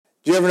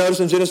Do you ever notice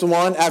in Genesis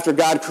 1, after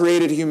God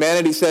created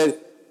humanity, he said,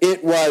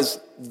 it was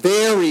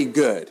very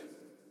good.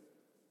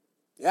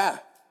 Yeah.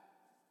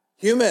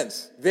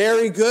 Humans,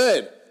 very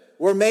good.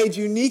 We're made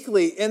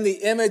uniquely in the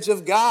image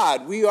of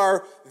God. We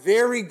are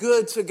very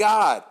good to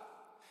God.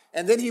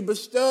 And then he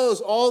bestows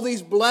all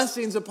these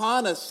blessings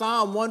upon us.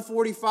 Psalm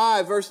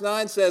 145, verse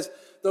 9 says,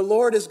 the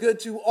Lord is good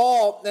to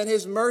all, and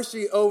his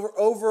mercy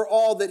over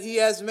all that he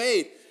has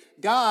made.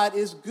 God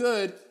is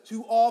good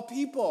to all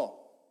people.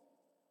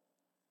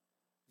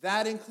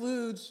 That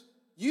includes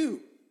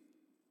you.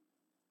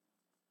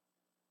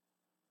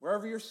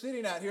 Wherever you're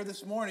sitting out here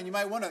this morning, you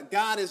might wonder,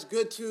 God is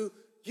good to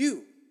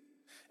you.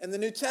 And the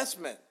New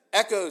Testament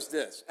echoes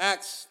this.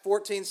 Acts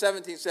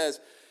 14:17 says,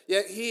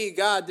 yet he,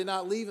 God, did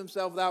not leave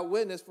himself without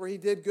witness, for he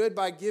did good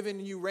by giving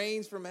you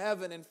rains from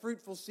heaven and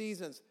fruitful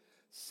seasons,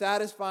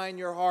 satisfying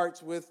your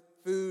hearts with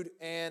food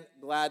and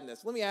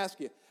gladness. Let me ask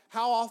you,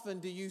 how often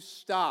do you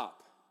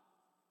stop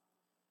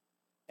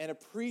and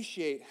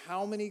appreciate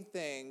how many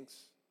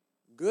things,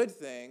 good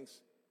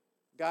things,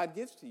 God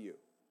gives to you?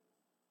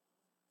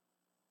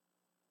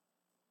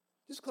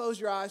 Just close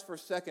your eyes for a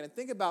second and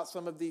think about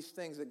some of these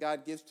things that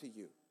God gives to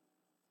you.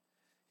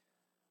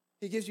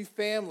 He gives you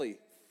family,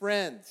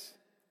 friends,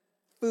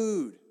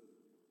 food.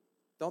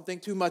 Don't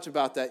think too much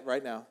about that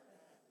right now.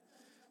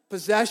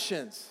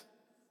 Possessions,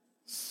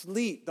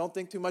 sleep. Don't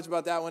think too much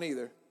about that one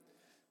either.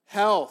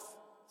 Health,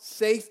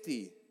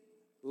 safety,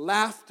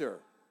 laughter,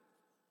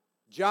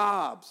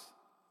 jobs,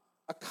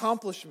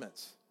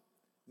 accomplishments,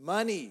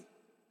 money,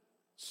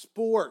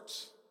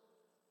 sports,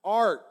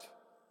 art,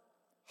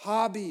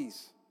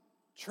 hobbies,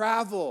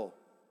 travel,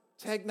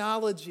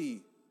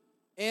 technology,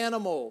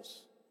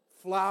 animals,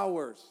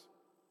 flowers,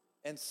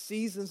 and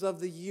seasons of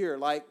the year,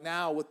 like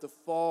now with the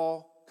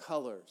fall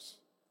colors.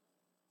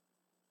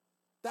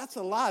 That's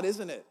a lot,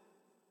 isn't it?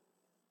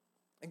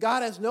 And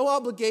God has no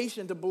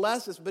obligation to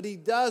bless us, but he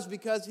does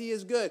because he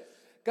is good.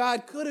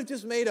 God could have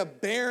just made a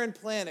barren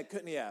planet,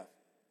 couldn't he have?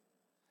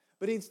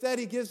 But instead,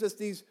 he gives us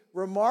these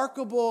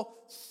remarkable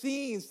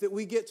scenes that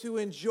we get to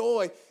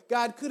enjoy.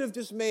 God could have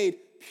just made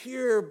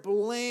pure,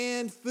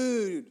 bland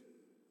food.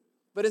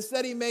 But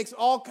instead, he makes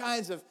all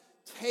kinds of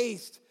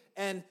taste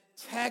and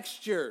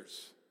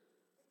textures.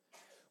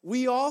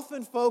 We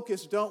often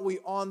focus, don't we,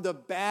 on the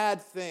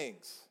bad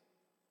things,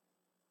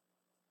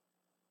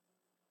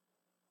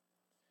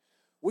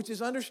 which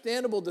is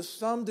understandable to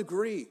some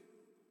degree.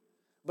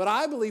 But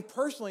I believe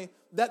personally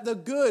that the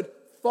good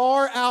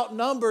far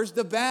outnumbers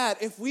the bad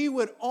if we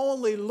would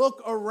only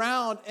look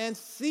around and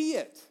see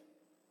it.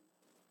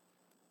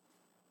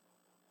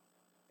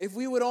 If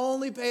we would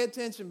only pay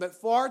attention, but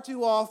far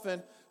too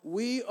often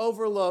we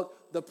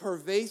overlook the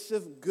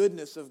pervasive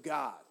goodness of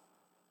God.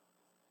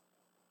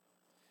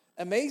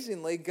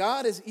 Amazingly,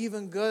 God is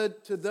even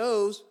good to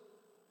those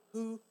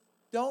who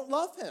don't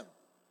love him,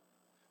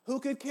 who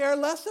could care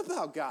less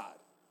about God.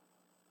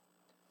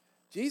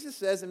 Jesus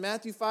says in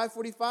Matthew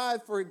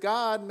 5:45, for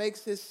God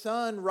makes his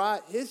son,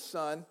 notice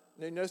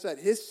that,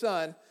 his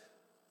son,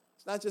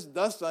 it's not just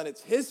the son,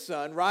 it's his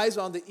son, rise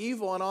on the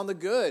evil and on the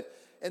good,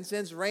 and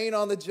sends rain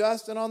on the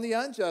just and on the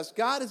unjust.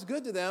 God is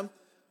good to them,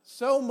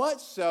 so much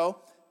so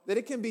that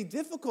it can be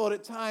difficult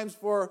at times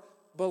for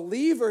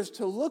believers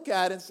to look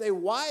at and say,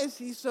 why is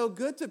he so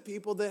good to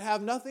people that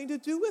have nothing to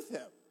do with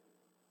him?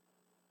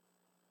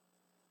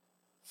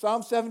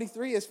 Psalm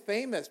 73 is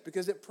famous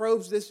because it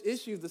probes this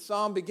issue. The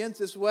psalm begins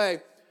this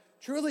way: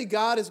 truly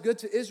God is good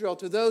to Israel,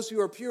 to those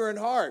who are pure in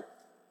heart.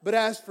 But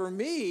as for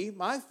me,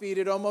 my feet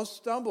had almost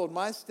stumbled,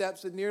 my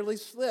steps had nearly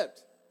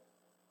slipped.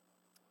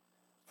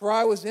 For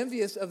I was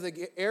envious of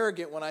the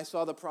arrogant when I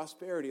saw the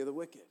prosperity of the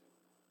wicked.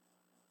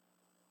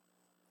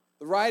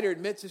 The writer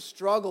admits his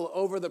struggle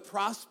over the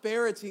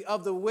prosperity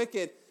of the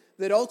wicked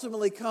that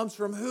ultimately comes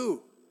from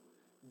who?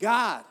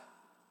 God.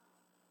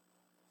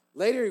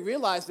 Later he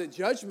realized that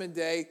Judgment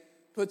Day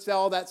puts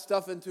all that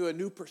stuff into a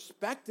new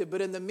perspective. But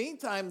in the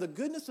meantime, the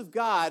goodness of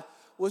God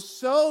was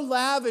so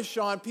lavish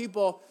on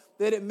people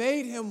that it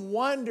made him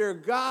wonder,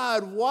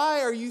 God,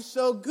 why are you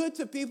so good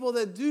to people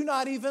that do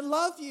not even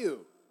love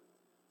you?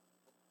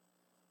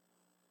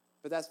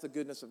 But that's the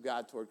goodness of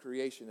God toward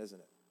creation, isn't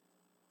it?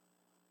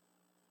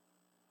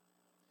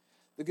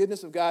 The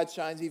goodness of God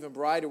shines even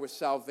brighter with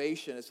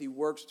salvation as he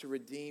works to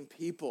redeem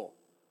people.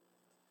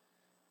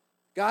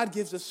 God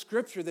gives us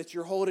scripture that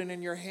you're holding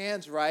in your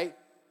hands, right?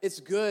 It's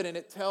good, and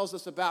it tells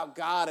us about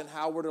God and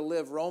how we're to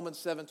live. Romans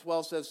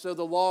 7:12 says, so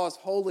the law is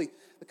holy,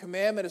 the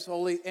commandment is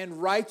holy,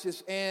 and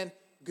righteous and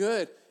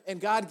good.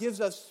 And God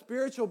gives us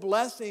spiritual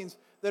blessings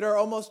that are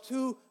almost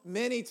too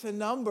many to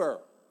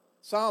number.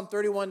 Psalm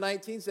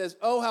 31:19 says,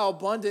 oh, how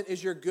abundant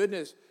is your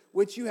goodness,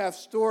 which you have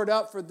stored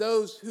up for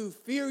those who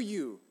fear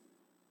you.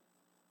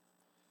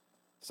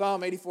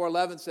 Psalm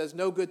 84:11 says,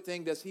 no good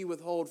thing does he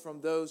withhold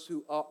from those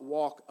who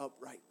walk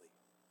uprightly.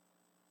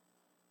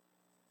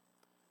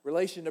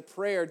 Relation to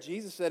prayer,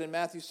 Jesus said in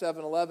Matthew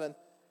 7:11,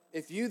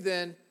 if you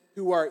then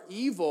who are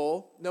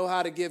evil know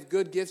how to give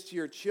good gifts to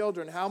your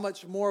children, how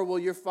much more will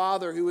your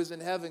Father who is in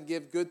heaven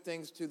give good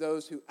things to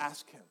those who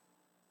ask him?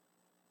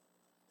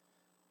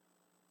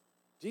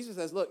 Jesus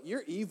says, look,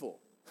 you're evil.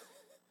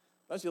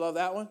 Don't you love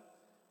that one?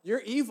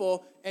 You're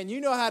evil, and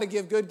you know how to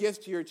give good gifts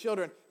to your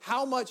children.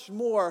 How much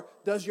more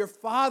does your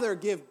Father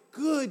give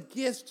good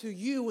gifts to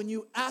you when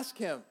you ask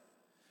him?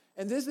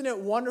 And isn't it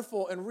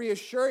wonderful and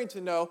reassuring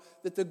to know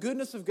that the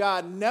goodness of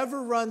God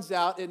never runs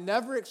out, it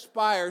never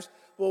expires,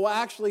 but will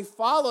actually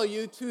follow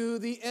you to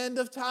the end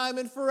of time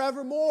and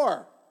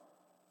forevermore?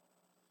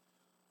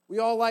 We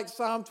all like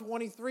Psalm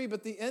 23,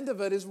 but the end of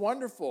it is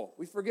wonderful.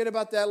 We forget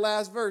about that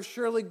last verse.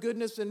 Surely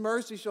goodness and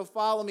mercy shall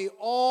follow me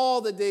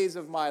all the days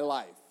of my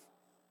life,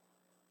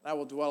 and I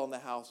will dwell in the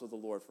house of the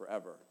Lord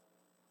forever.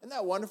 Isn't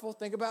that wonderful?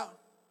 Think about.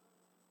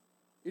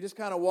 You're just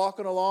kind of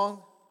walking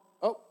along.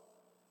 Oh,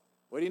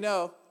 what do you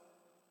know?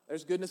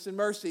 There's goodness and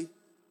mercy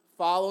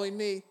following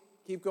me.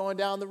 Keep going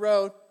down the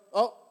road.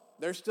 Oh,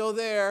 they're still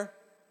there.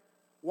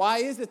 Why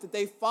is it that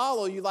they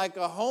follow you like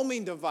a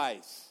homing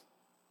device?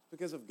 It's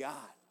because of God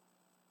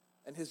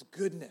and his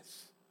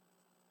goodness.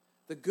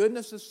 The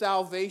goodness of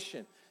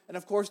salvation. And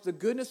of course, the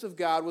goodness of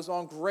God was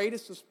on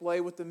greatest display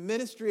with the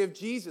ministry of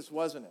Jesus,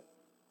 wasn't it?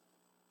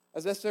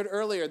 As I said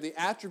earlier, the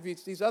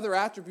attributes, these other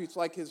attributes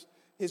like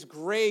his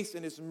grace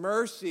and his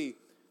mercy,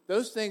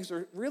 those things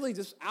are really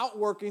just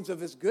outworkings of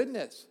his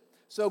goodness.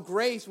 So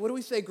grace, what do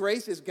we say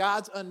grace is?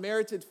 God's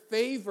unmerited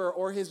favor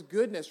or his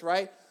goodness,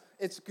 right?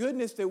 It's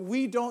goodness that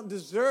we don't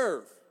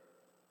deserve.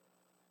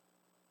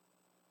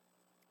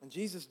 And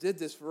Jesus did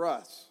this for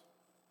us.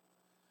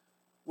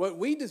 What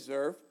we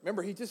deserve,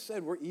 remember he just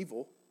said we're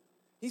evil.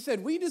 He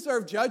said we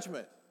deserve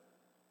judgment.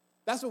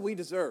 That's what we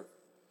deserve.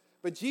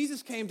 But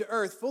Jesus came to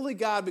earth, fully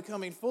God,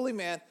 becoming fully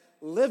man,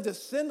 lived a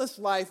sinless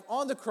life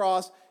on the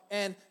cross,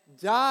 and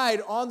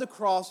died on the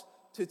cross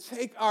to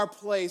take our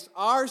place,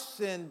 our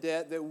sin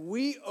debt that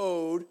we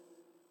owed.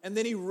 And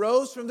then he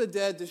rose from the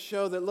dead to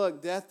show that,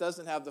 look, death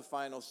doesn't have the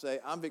final say.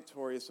 I'm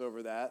victorious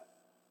over that.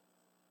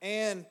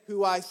 And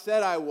who I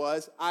said I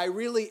was, I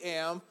really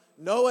am.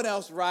 No one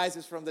else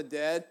rises from the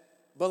dead.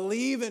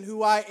 Believe in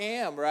who I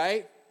am,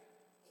 right?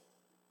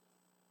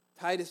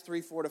 Titus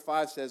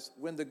 3:4-5 says,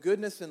 when the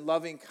goodness and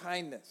loving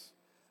kindness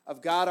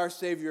of God our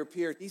Savior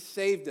appeared, he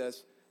saved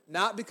us,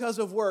 not because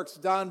of works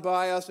done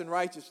by us in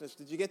righteousness.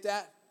 Did you get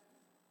that?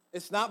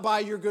 It's not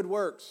by your good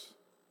works.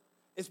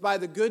 It's by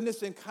the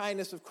goodness and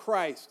kindness of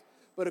Christ,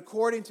 but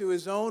according to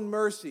his own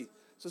mercy.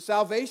 So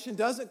salvation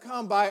doesn't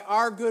come by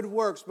our good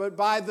works, but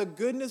by the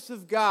goodness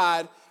of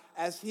God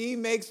as he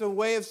makes a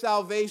way of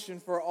salvation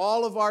for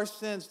all of our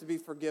sins to be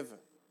forgiven.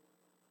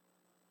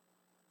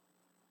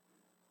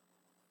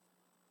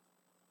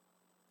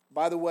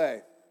 By the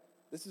way,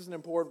 this is an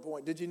important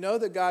point. Did you know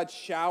that God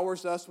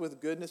showers us with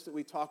goodness that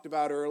we talked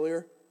about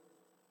earlier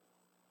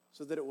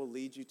so that it will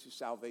lead you to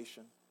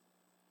salvation?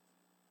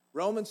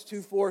 Romans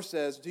 2:4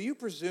 says, do you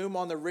presume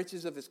on the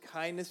riches of his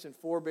kindness and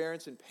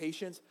forbearance and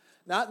patience,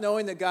 not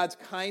knowing that God's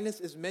kindness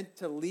is meant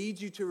to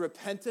lead you to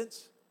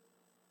repentance?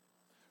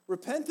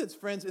 Repentance,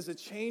 friends, is a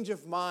change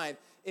of mind.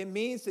 It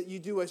means that you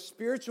do a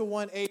spiritual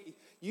 180.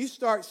 You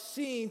start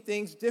seeing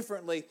things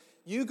differently.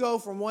 You go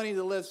from wanting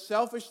to live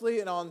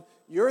selfishly and on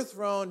your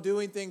throne,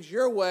 doing things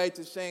your way,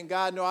 to saying,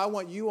 God, no, I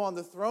want you on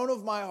the throne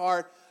of my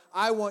heart.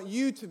 I want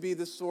you to be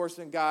the source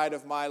and guide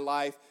of my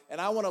life,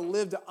 and I want to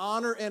live to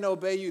honor and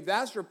obey you.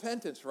 That's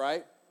repentance,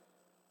 right?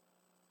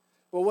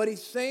 But what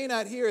he's saying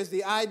out here is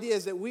the idea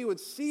is that we would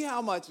see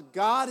how much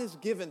God has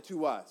given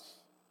to us,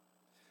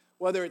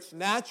 whether it's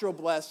natural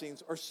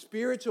blessings or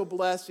spiritual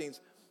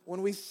blessings.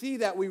 When we see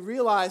that, we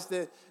realize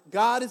that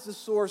God is the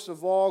source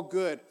of all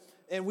good,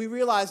 and we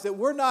realize that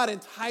we're not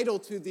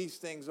entitled to these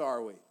things,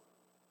 are we?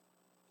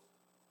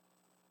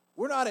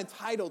 We're not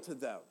entitled to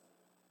them.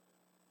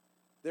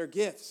 They're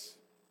gifts.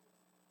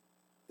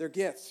 They're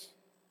gifts.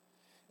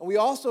 And we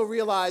also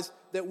realize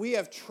that we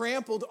have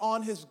trampled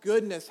on his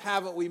goodness,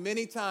 haven't we,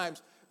 many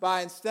times,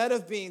 by instead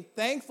of being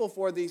thankful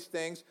for these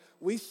things,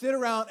 we sit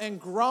around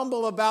and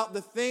grumble about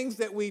the things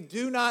that we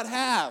do not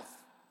have.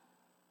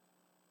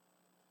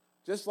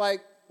 Just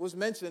like was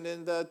mentioned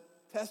in the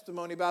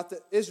testimony about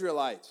the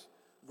Israelites.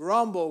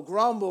 Grumble,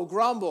 grumble,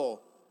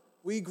 grumble.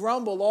 We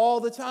grumble all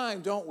the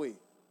time, don't we?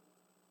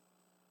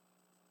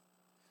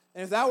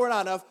 And if that were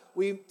not enough,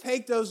 we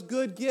take those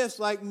good gifts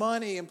like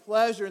money and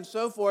pleasure and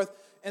so forth,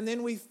 and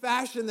then we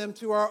fashion them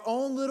to our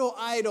own little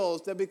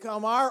idols that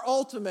become our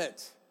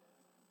ultimate,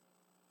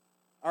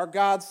 our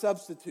God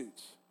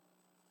substitutes.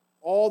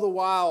 All the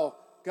while,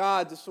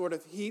 God just sort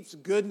of heaps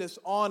goodness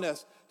on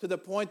us to the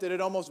point that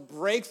it almost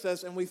breaks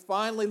us, and we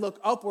finally look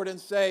upward and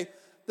say,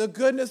 the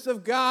goodness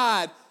of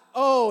God.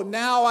 Oh,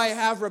 now I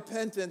have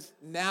repentance.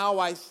 Now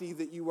I see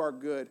that you are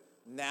good.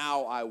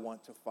 Now I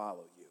want to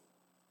follow you.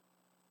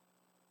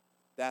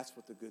 That's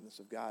what the goodness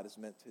of God is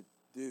meant to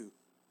do.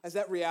 Has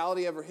that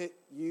reality ever hit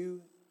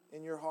you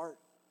in your heart?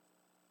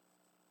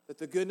 That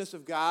the goodness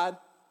of God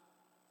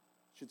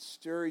should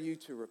stir you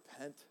to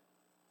repent,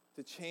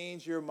 to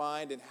change your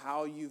mind in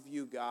how you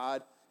view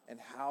God and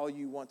how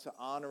you want to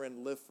honor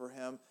and live for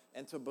him,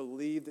 and to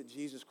believe that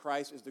Jesus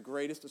Christ is the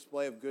greatest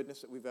display of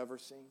goodness that we've ever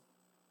seen,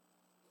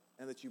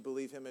 and that you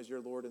believe him as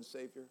your Lord and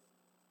Savior?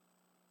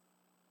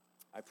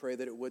 I pray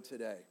that it would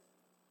today.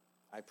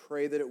 I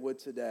pray that it would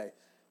today.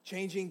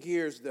 Changing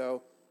gears,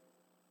 though,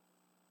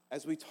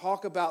 as we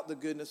talk about the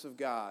goodness of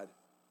God,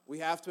 we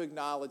have to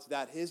acknowledge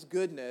that his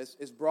goodness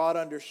is brought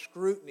under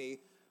scrutiny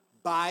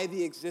by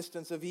the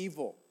existence of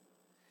evil.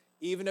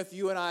 Even if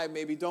you and I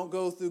maybe don't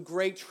go through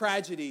great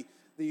tragedy,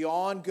 the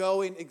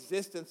ongoing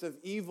existence of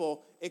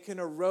evil, it can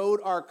erode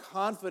our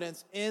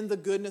confidence in the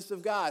goodness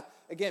of God.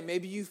 Again,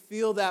 maybe you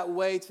feel that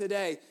way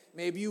today.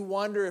 Maybe you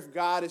wonder if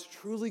God is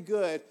truly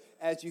good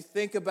as you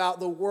think about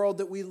the world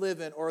that we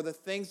live in or the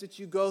things that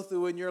you go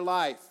through in your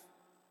life.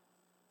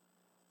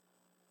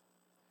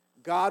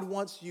 God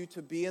wants you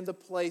to be in the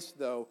place,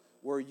 though,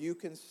 where you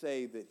can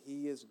say that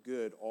he is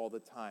good all the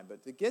time.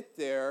 But to get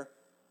there,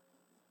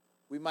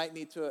 we might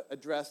need to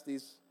address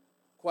these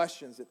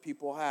questions that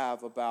people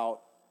have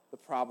about the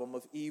problem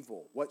of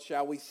evil. What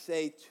shall we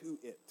say to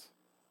it?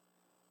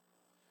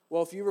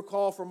 Well, if you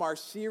recall from our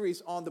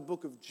series on the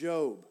book of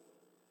Job,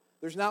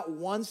 there's not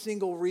one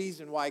single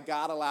reason why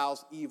God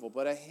allows evil,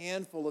 but a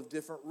handful of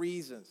different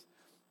reasons.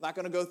 I'm not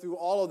going to go through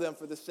all of them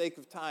for the sake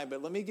of time,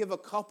 but let me give a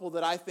couple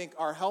that I think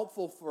are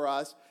helpful for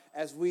us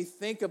as we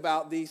think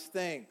about these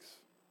things.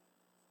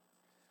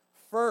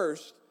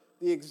 First,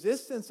 the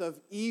existence of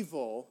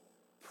evil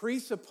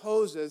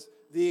presupposes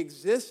the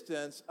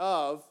existence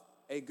of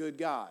a good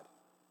God.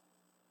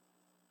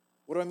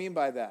 What do I mean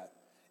by that?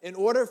 In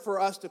order for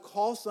us to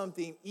call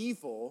something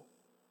evil,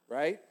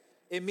 right,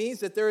 it means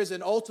that there is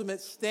an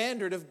ultimate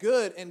standard of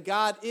good, and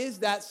God is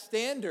that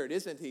standard,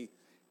 isn't he?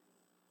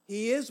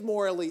 He is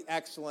morally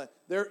excellent.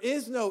 There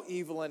is no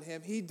evil in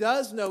him. He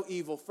does no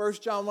evil. 1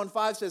 John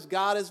 1:5 says,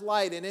 God is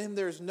light, and in him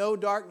there is no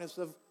darkness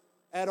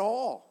at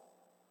all.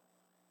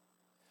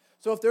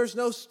 So if there's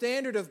no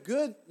standard of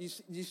good,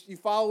 you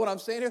follow what I'm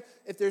saying here?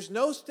 If there's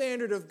no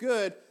standard of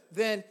good,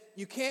 then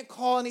you can't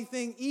call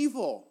anything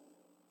evil.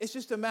 It's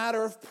just a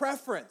matter of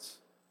preference.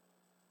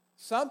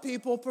 Some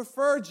people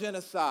prefer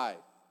genocide,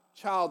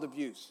 child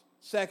abuse,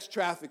 sex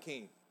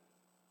trafficking.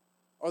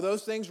 Are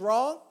those things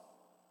wrong?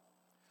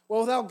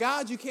 Well, without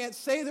God, you can't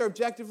say they're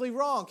objectively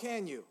wrong,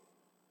 can you?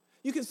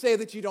 You can say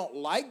that you don't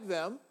like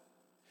them,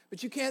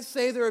 but you can't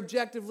say they're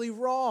objectively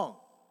wrong.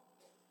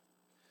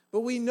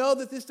 But we know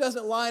that this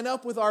doesn't line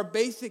up with our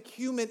basic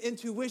human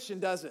intuition,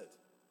 does it?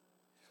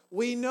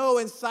 We know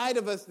inside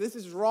of us this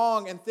is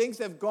wrong and things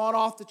have gone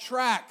off the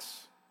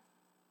tracks.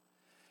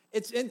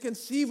 It's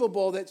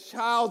inconceivable that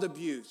child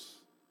abuse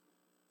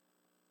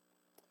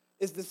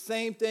is the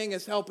same thing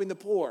as helping the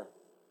poor.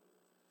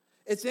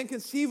 It's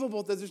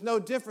inconceivable that there's no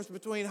difference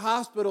between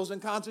hospitals and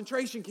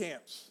concentration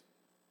camps,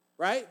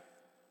 right?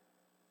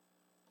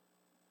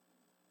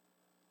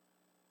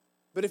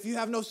 But if you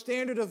have no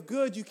standard of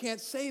good, you can't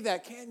say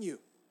that, can you?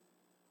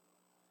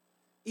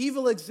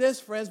 Evil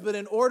exists, friends, but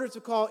in order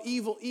to call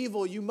evil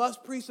evil, you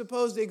must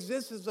presuppose the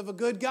existence of a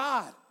good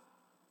God.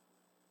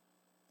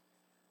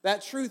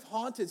 That truth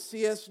haunted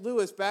C.S.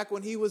 Lewis back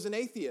when he was an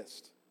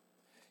atheist.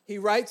 He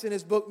writes in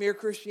his book, Mere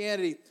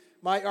Christianity,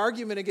 my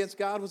argument against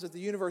God was that the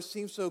universe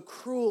seemed so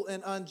cruel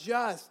and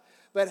unjust.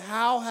 But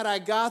how had I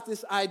got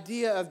this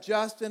idea of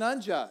just and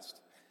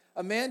unjust?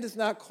 A man does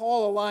not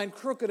call a line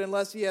crooked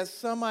unless he has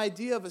some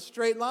idea of a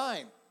straight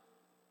line.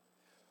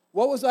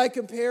 What was I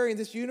comparing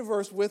this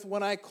universe with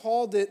when I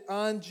called it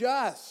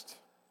unjust?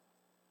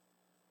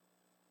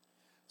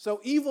 So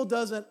evil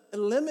doesn't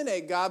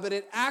eliminate God, but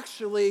it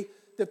actually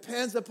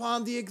depends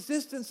upon the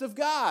existence of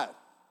God.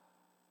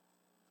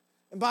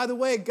 And by the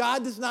way,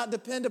 God does not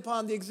depend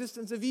upon the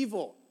existence of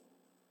evil.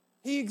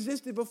 He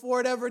existed before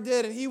it ever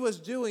did, and he was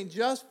doing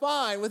just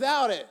fine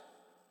without it.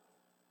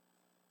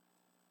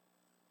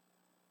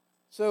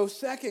 So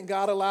second,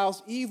 God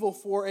allows evil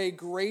for a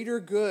greater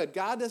good.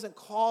 God doesn't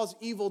cause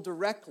evil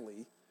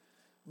directly,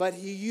 but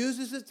he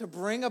uses it to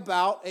bring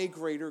about a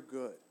greater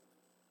good.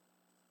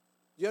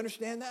 Do you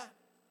understand that?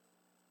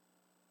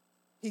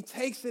 He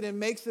takes it and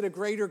makes it a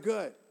greater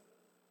good.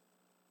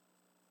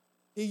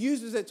 He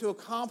uses it to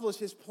accomplish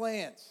his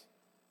plans.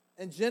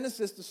 In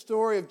Genesis, the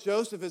story of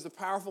Joseph is a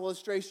powerful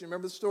illustration.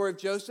 Remember the story of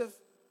Joseph?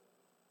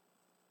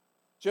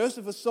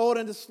 Joseph was sold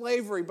into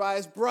slavery by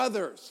his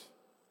brothers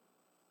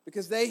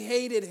because they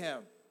hated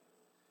him.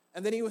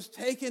 And then he was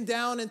taken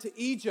down into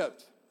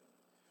Egypt,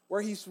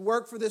 where he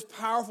worked for this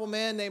powerful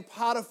man named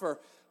Potiphar,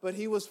 but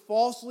he was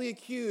falsely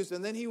accused,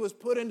 and then he was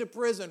put into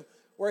prison,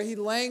 where he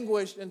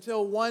languished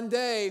until one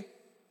day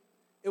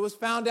it was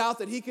found out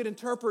that he could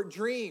interpret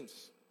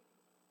dreams.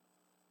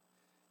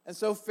 And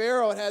so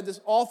Pharaoh had this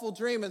awful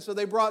dream, and so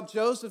they brought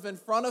Joseph in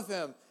front of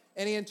him,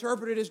 and he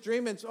interpreted his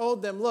dream and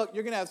told them, look,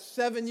 you're going to have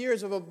 7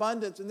 years of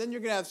abundance, and then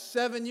you're going to have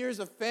 7 years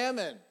of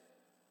famine.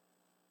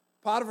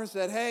 Potiphar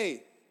said,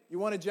 hey, you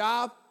want a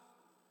job?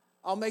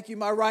 I'll make you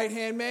my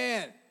right-hand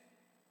man.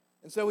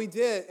 And so he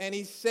did, and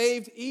he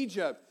saved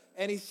Egypt,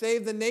 and he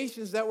saved the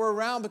nations that were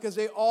around because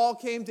they all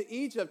came to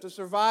Egypt to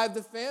survive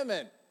the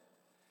famine.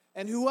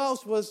 And who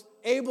else was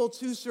able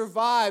to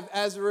survive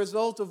as a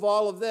result of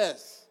all of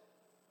this?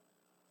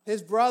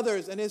 His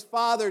brothers and his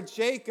father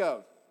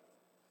Jacob.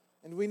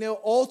 And we know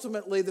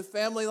ultimately the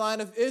family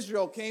line of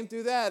Israel came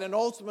through that, and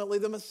ultimately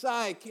the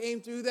Messiah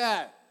came through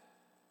that.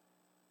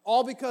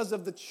 All because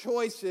of the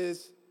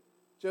choices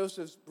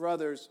Joseph's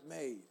brothers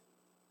made,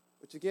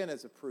 which again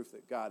is a proof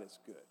that God is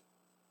good,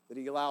 that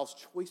he allows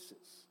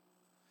choices.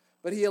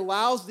 But he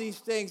allows these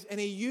things, and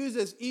he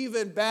uses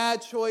even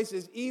bad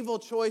choices, evil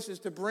choices,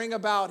 to bring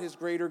about his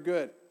greater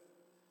good.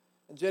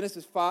 In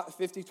Genesis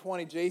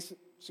 50:20,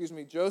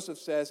 Joseph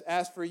says,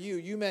 "As for you,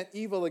 you meant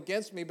evil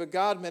against me, but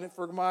God meant it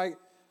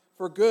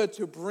for good,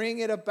 to bring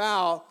it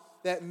about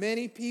that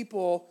many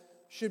people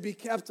should be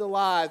kept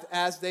alive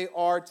as they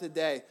are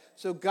today."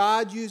 So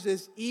God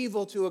uses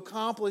evil to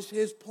accomplish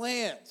his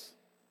plans.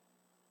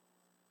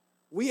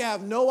 We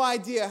have no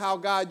idea how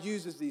God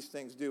uses these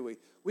things, do we?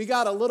 We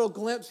got a little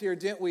glimpse here,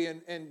 didn't we,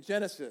 in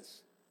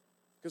Genesis?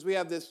 Because we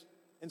have this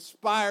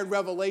inspired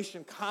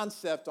revelation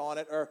concept on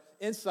it, or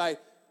insight.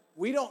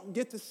 We don't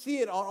get to see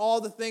it on all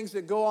the things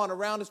that go on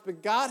around us,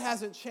 but God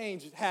hasn't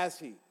changed, has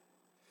he?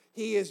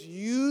 He is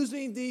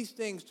using these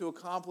things to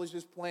accomplish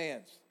his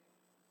plans.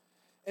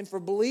 And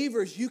for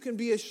believers, you can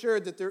be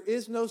assured that there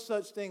is no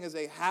such thing as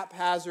a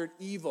haphazard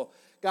evil.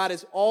 God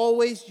is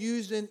always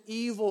using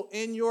evil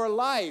in your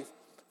life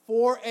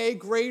for a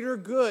greater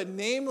good,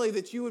 namely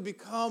that you would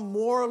become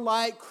more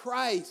like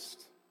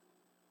Christ.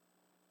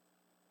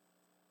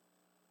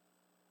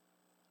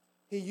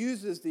 He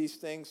uses these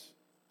things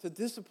to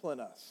discipline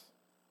us.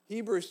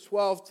 Hebrews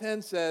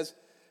 12:10 says,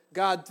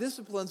 God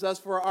disciplines us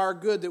for our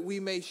good, that we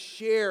may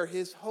share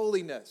his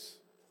holiness.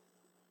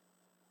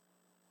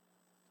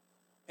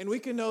 And we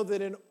can know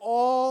that in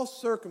all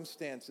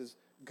circumstances,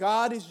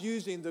 God is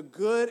using the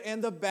good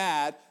and the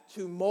bad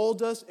to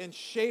mold us and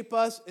shape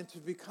us and to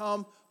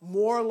become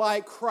more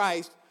like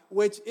Christ,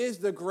 which is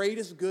the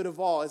greatest good of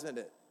all, isn't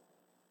it?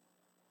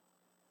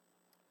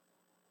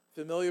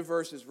 Familiar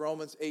verses,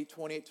 Romans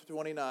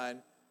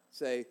 8:28-29,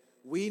 say,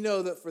 "We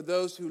know that for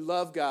those who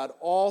love God,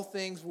 all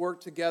things work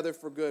together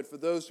for good, for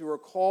those who are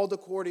called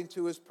according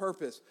to his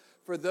purpose.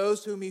 For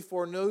those whom he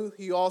foreknew,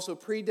 he also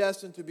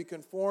predestined to be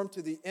conformed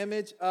to the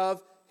image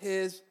of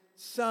his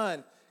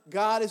Son."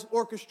 God is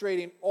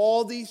orchestrating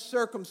all these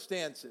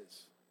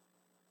circumstances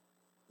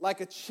like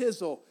a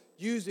chisel,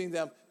 using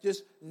them,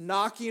 just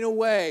knocking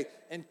away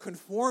and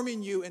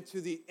conforming you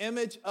into the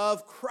image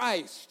of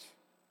Christ.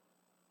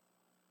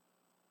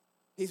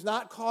 He's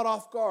not caught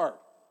off guard.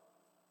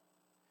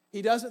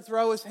 He doesn't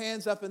throw his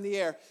hands up in the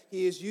air.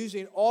 He is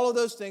using all of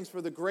those things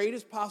for the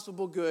greatest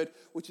possible good,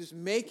 which is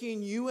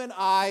making you and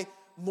I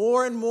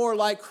more and more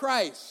like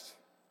Christ.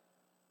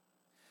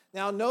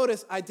 Now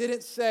notice, I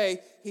didn't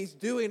say he's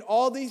doing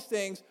all these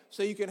things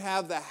so you can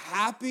have the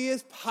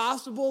happiest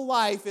possible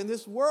life in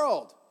this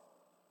world.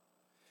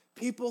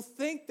 People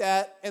think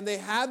that, and they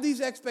have these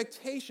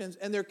expectations,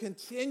 and they're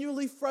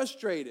continually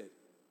frustrated.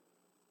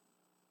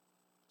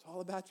 It's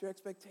all about your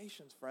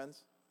expectations,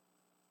 friends.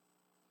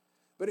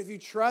 But if you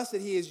trust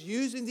that he is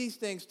using these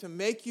things to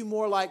make you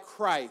more like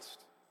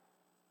Christ,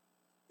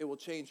 it will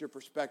change your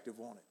perspective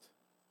on it.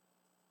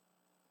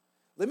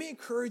 Let me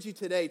encourage you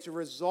today to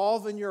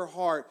resolve in your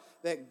heart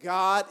that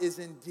God is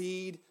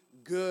indeed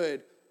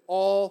good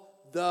all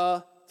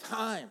the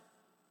time.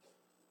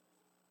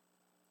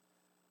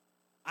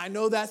 I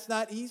know that's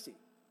not easy.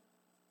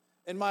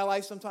 In my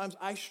life, sometimes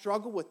I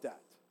struggle with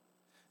that.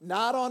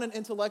 Not on an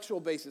intellectual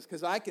basis,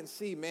 because I can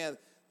see, man,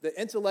 the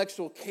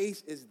intellectual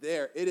case is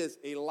there. It is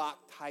a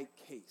Loctite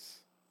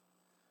case.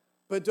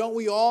 But don't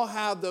we all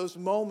have those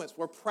moments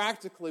where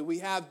practically we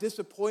have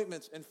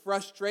disappointments and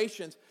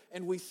frustrations,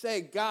 and we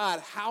say, God,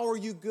 how are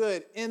you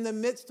good in the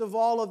midst of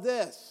all of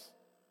this?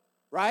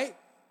 Right?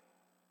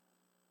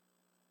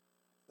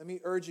 Let me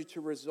urge you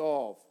to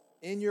resolve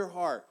in your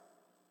heart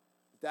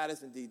that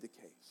is indeed the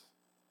case.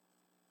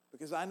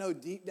 Because I know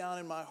deep down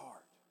in my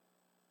heart,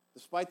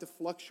 despite the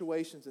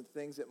fluctuations and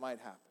things that might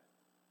happen,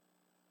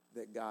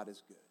 that God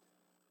is good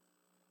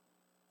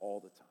all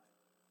the time.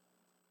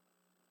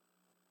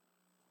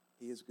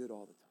 He is good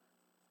all the time.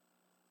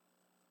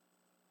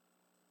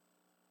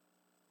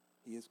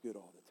 He is good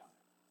all the time.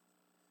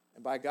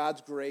 And by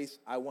God's grace,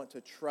 I want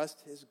to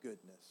trust his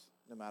goodness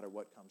no matter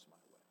what comes my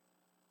way.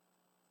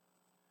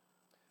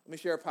 Let me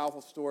share a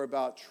powerful story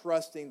about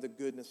trusting the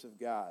goodness of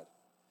God.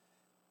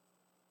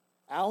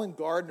 Alan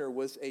Gardner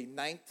was a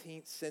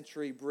 19th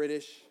century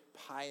British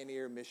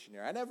pioneer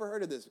missionary. I never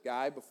heard of this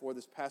guy before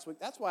this past week.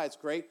 That's why it's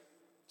great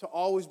to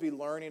always be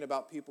learning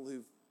about people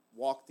who've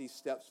walked these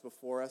steps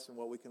before us and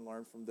what we can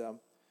learn from them.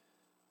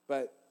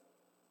 But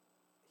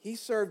he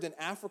served in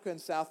Africa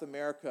and South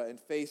America and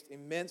faced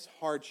immense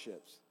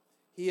hardships.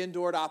 He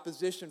endured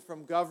opposition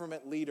from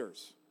government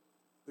leaders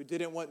who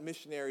didn't want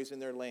missionaries in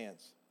their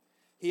lands.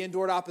 He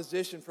endured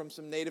opposition from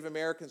some Native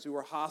Americans who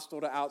were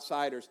hostile to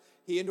outsiders.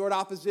 He endured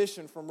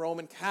opposition from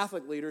Roman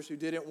Catholic leaders who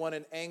didn't want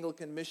an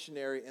Anglican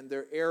missionary in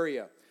their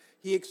area.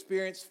 He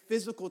experienced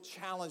physical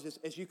challenges,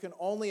 as you can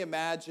only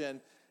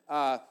imagine,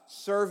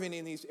 serving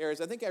in these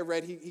areas. I think I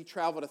read he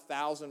traveled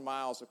 1,000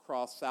 miles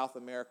across South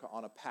America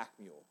on a pack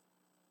mule.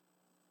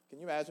 Can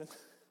you imagine?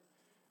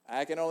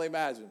 I can only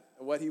imagine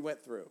what he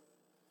went through.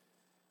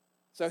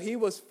 So he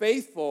was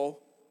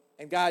faithful,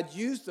 and God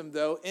used him,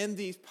 though, in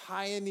these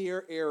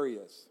pioneer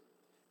areas.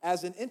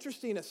 As an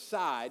interesting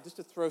aside, just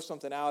to throw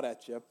something out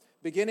at you,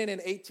 beginning in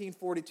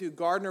 1842,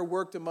 Gardner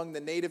worked among the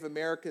Native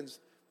Americans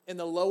in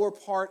the lower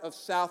part of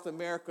South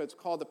America. It's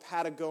called the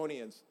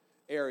Patagonians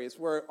areas,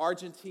 where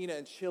Argentina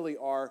and Chile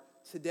are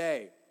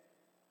today.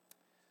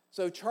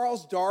 So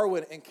Charles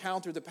Darwin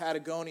encountered the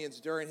Patagonians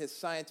during his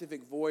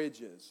scientific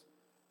voyages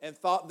and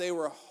thought they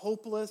were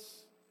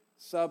hopeless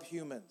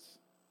subhumans.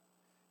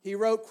 He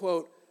wrote,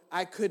 quote,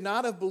 "I could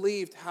not have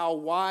believed how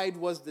wide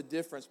was the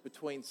difference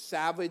between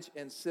savage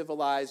and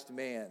civilized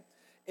man.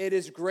 It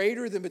is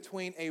greater than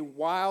between a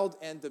wild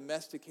and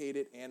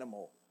domesticated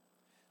animal."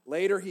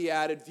 Later he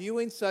added,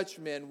 "Viewing such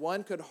men,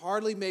 one could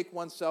hardly make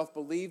oneself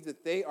believe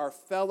that they are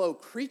fellow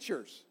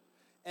creatures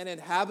and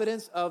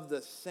inhabitants of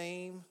the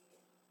same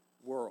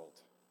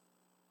world."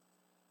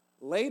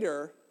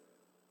 Later,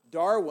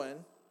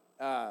 Darwin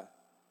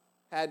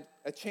had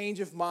a change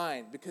of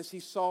mind because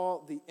he saw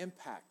the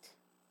impact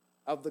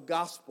of the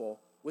gospel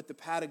with the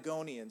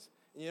Patagonians.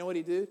 And you know what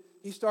he did?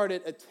 He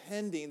started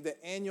attending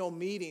the annual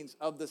meetings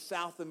of the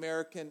South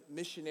American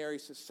Missionary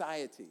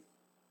Society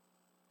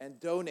and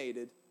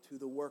donated to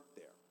the work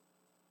there.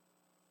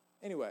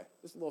 Anyway,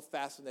 just a little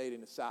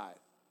fascinating aside.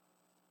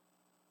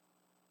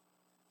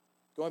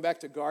 Going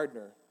back to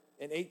Gardner,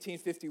 in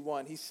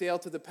 1851, he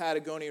sailed to the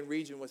Patagonian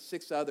region with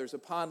 6 others.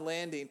 Upon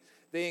landing,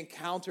 they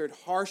encountered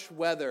harsh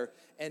weather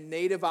and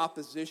native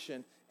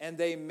opposition, and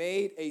they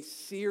made a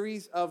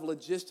series of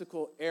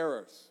logistical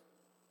errors.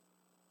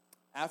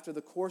 After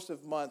the course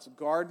of months,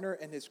 Gardner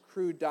and his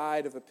crew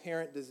died of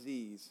apparent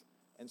disease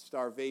and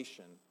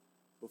starvation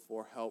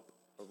before help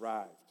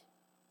arrived.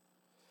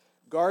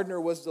 Gardner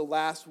was the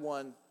last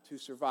one to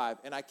survive,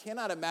 and I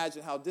cannot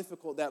imagine how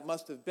difficult that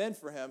must have been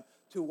for him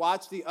to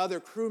watch the other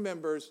crew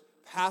members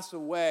pass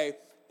away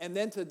and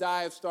then to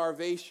die of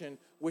starvation,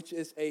 which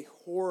is a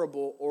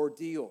horrible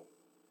ordeal.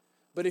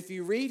 But if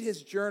you read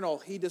his journal,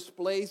 he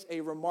displays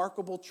a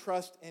remarkable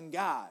trust in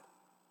God.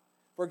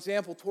 For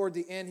example, toward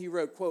the end, he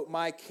wrote, quote,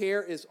 "My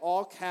care is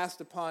all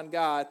cast upon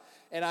God,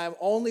 and I am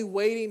only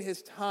waiting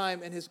his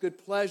time and his good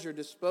pleasure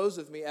dispose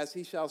of me as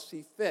he shall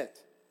see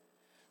fit.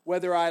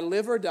 Whether I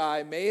live or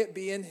die, may it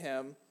be in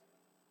him.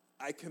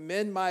 I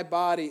commend my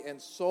body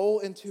and soul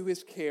into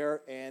his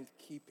care and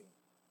keeping."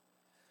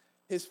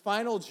 His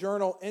final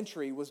journal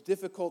entry was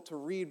difficult to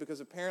read because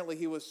apparently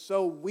he was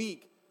so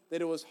weak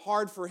that it was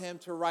hard for him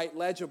to write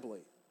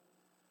legibly.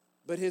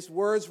 But his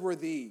words were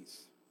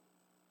these,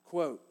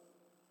 quote,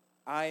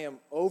 "I am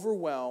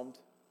overwhelmed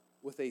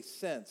with a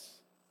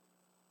sense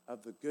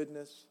of the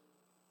goodness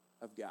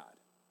of God."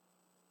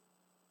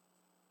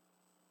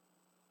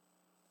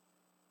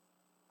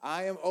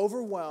 I am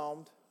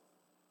overwhelmed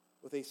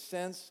with a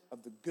sense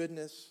of the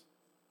goodness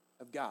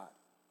of God.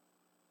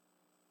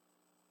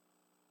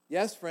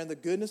 Yes, friend, the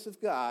goodness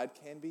of God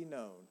can be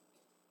known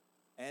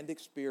and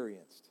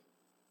experienced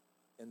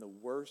in the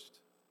worst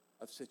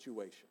of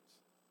situations.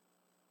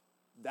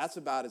 That's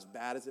about as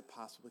bad as it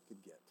possibly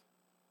could get.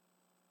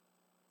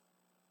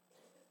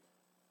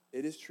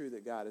 It is true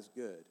that God is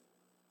good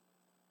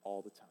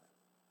all the time.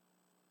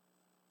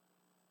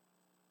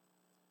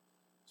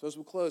 So as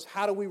we close,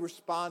 how do we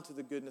respond to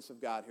the goodness of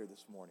God here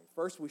this morning?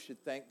 First, we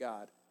should thank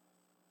God.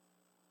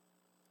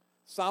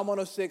 Psalm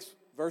 106,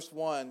 verse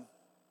 1,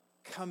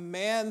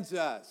 commands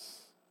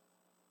us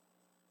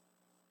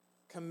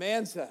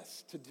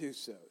to do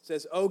so. It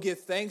says, "Oh,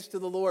 give thanks to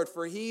the Lord,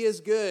 for he is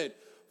good."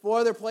 4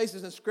 other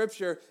places in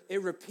Scripture,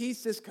 it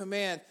repeats this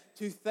command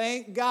to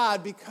thank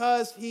God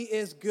because he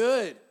is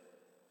good.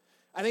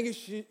 I think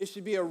it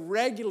should be a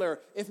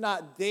regular, if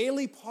not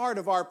daily part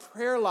of our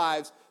prayer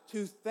lives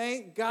to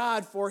thank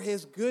God for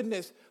his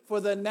goodness, for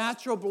the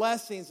natural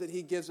blessings that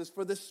he gives us,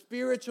 for the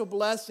spiritual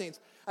blessings.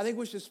 I think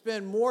we should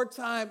spend more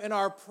time in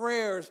our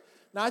prayers,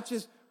 not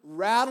just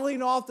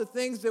rattling off the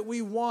things that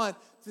we want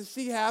to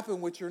see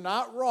happen, which are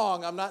not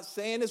wrong. I'm not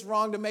saying it's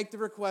wrong to make the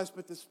request,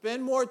 but to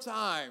spend more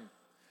time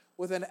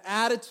with an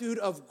attitude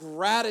of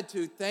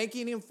gratitude,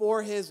 thanking him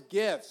for his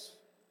gifts.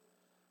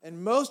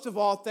 And most of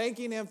all,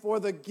 thanking him for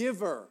the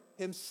giver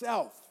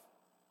himself.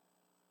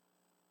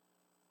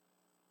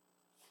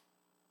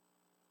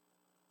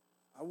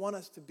 I want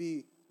us to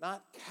be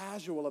not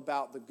casual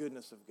about the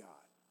goodness of God,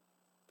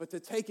 but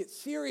to take it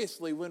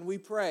seriously when we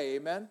pray,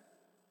 amen?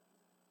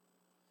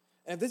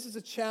 And if this is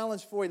a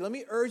challenge for you, let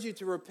me urge you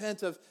to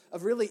repent of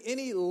really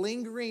any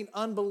lingering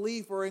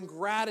unbelief or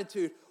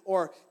ingratitude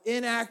or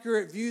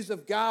inaccurate views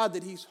of God,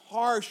 that he's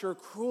harsh or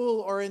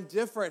cruel or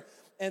indifferent.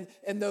 And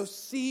those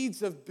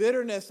seeds of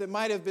bitterness that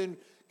might have been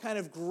kind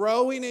of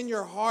growing in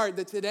your heart,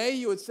 that today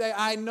you would say,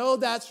 "I know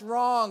that's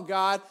wrong,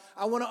 God.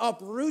 I want to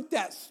uproot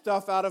that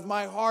stuff out of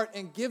my heart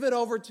and give it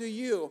over to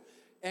you."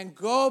 And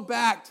go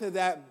back to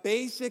that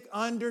basic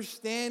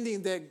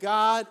understanding that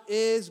God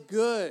is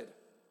good.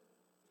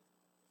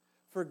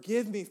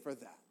 Forgive me for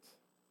that.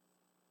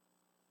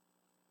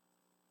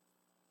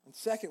 And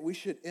second, we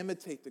should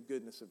imitate the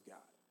goodness of God.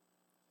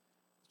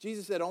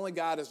 Jesus said only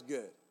God is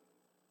good.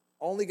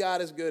 Only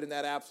God is good in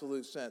that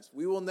absolute sense.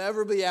 We will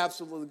never be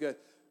absolutely good.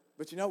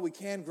 But you know, we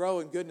can grow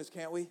in goodness,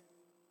 can't we?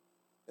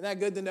 Isn't that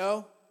good to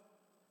know?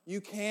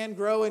 You can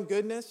grow in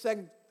goodness.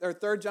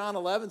 3 John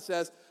 11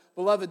 says,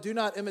 beloved, do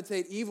not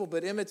imitate evil,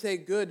 but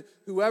imitate good.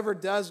 Whoever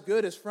does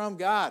good is from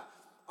God.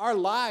 Our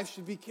lives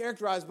should be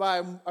characterized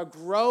by a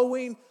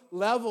growing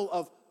level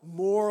of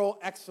moral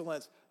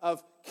excellence,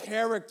 of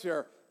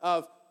character,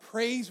 of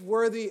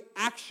praiseworthy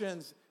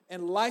actions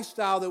and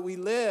lifestyle that we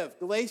live.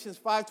 Galatians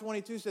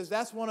 5:22 says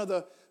that's one of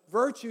the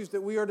virtues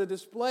that we are to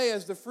display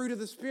as the fruit of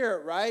the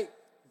Spirit, right?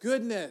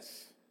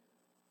 Goodness.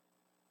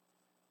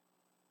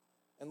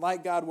 And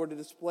like God, we're to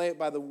display it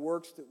by the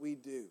works that we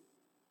do.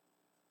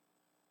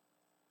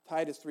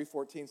 Titus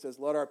 3:14 says,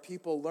 let our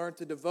people learn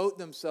to devote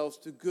themselves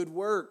to good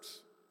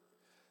works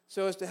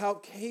so as to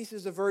help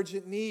cases of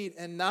urgent need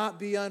and not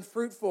be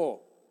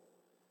unfruitful.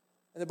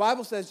 And the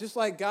Bible says just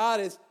like God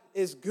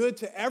is good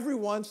to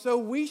everyone, so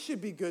we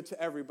should be good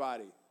to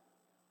everybody.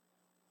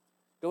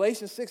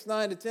 Galatians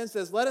 6:9-10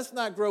 says, let us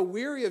not grow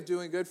weary of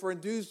doing good, for in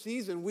due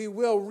season we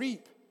will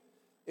reap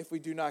if we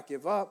do not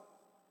give up.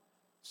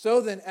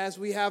 So then, as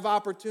we have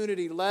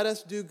opportunity, let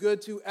us do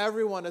good to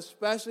everyone,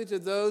 especially to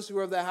those who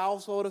are of the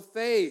household of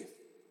faith.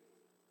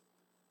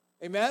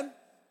 Amen?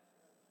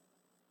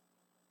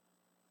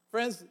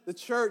 Friends, the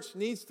church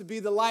needs to be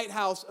the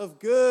lighthouse of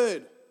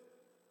good.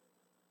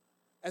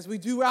 As we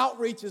do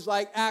outreaches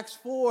like Acts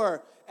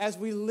 4, as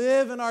we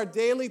live in our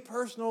daily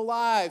personal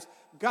lives,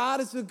 God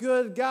is a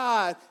good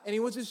God, and He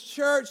wants His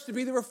church to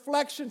be the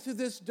reflection to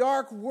this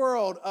dark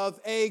world of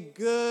a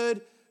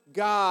good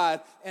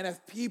God and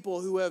of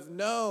people who have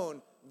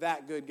known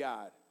that good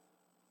God.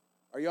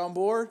 Are you on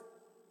board?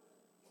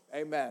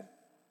 Amen.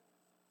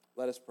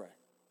 Let us pray.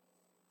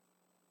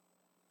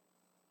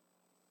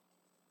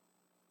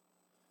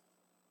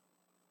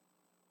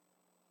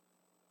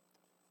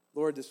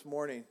 Lord, this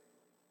morning,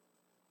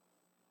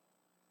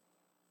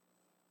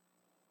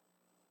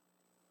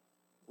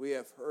 we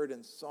have heard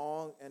in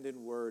song and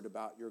in word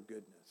about your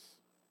goodness.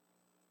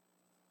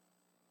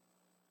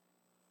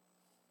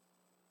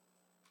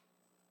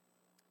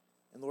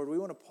 And Lord, we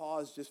want to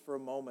pause just for a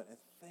moment and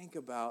think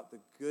about the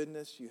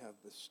goodness you have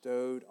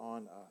bestowed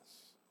on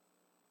us.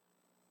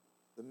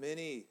 The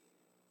many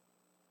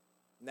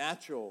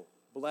natural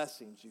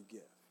blessings you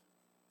give.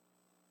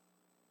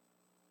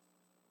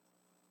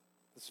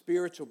 The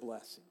spiritual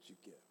blessings you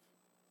give.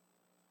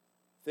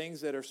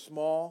 Things that are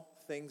small,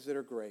 things that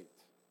are great.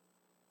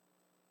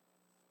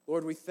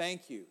 Lord, we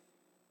thank you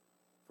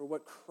for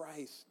what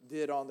Christ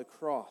did on the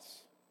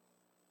cross,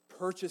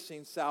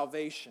 purchasing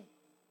salvation.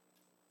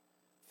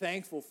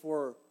 Thankful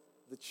for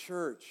the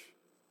church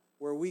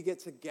where we get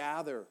to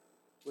gather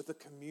with a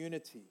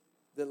community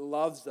that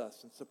loves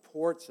us and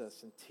supports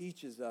us and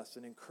teaches us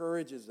and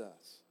encourages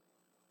us.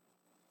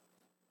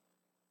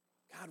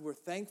 God, we're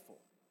thankful.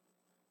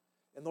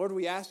 And Lord,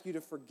 we ask you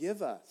to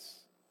forgive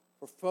us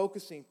for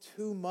focusing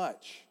too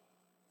much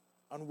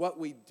on what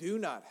we do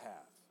not have.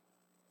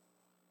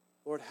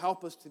 Lord,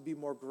 help us to be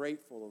more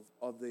grateful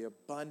of the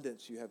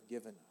abundance you have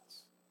given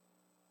us.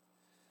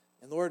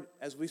 And Lord,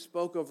 as we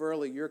spoke of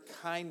earlier, your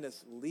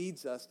kindness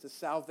leads us to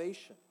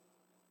salvation.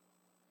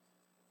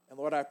 And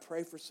Lord, I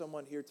pray for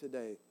someone here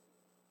today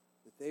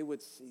that they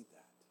would see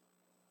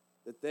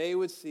that they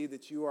would see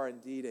that you are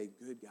indeed a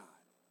good God.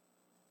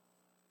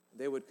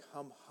 They would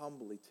come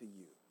humbly to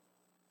you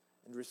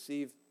and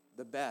receive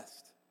the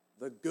best,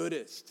 the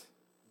goodest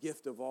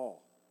gift of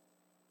all,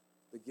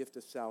 the gift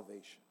of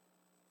salvation.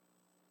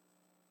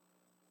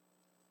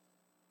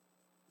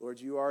 Lord,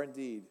 you are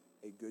indeed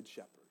a good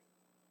shepherd.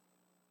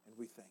 And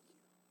we thank you.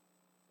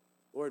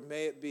 Lord,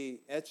 may it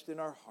be etched in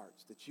our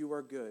hearts that you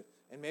are good.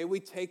 And may we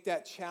take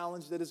that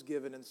challenge that is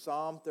given in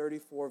Psalm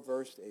 34,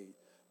 verse 8.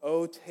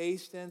 Oh,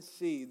 taste and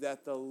see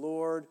that the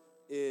Lord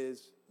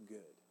is good.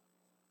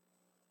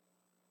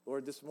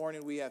 Lord, this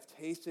morning we have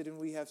tasted and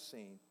we have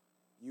seen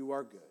you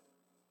are good.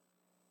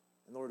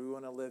 And Lord, we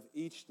want to live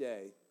each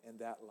day in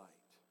that light.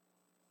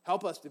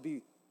 Help us to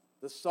be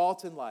the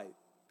salt and light,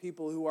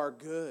 people who are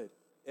good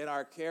in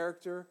our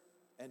character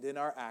and in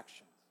our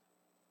actions.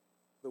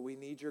 But we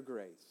need your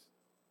grace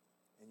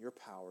and your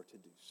power to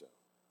do so.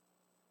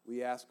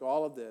 We ask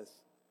all of this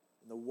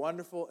in the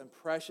wonderful and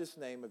precious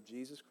name of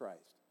Jesus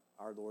Christ,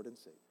 our Lord and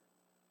Savior.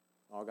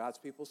 All God's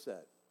people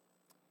said,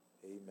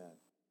 amen.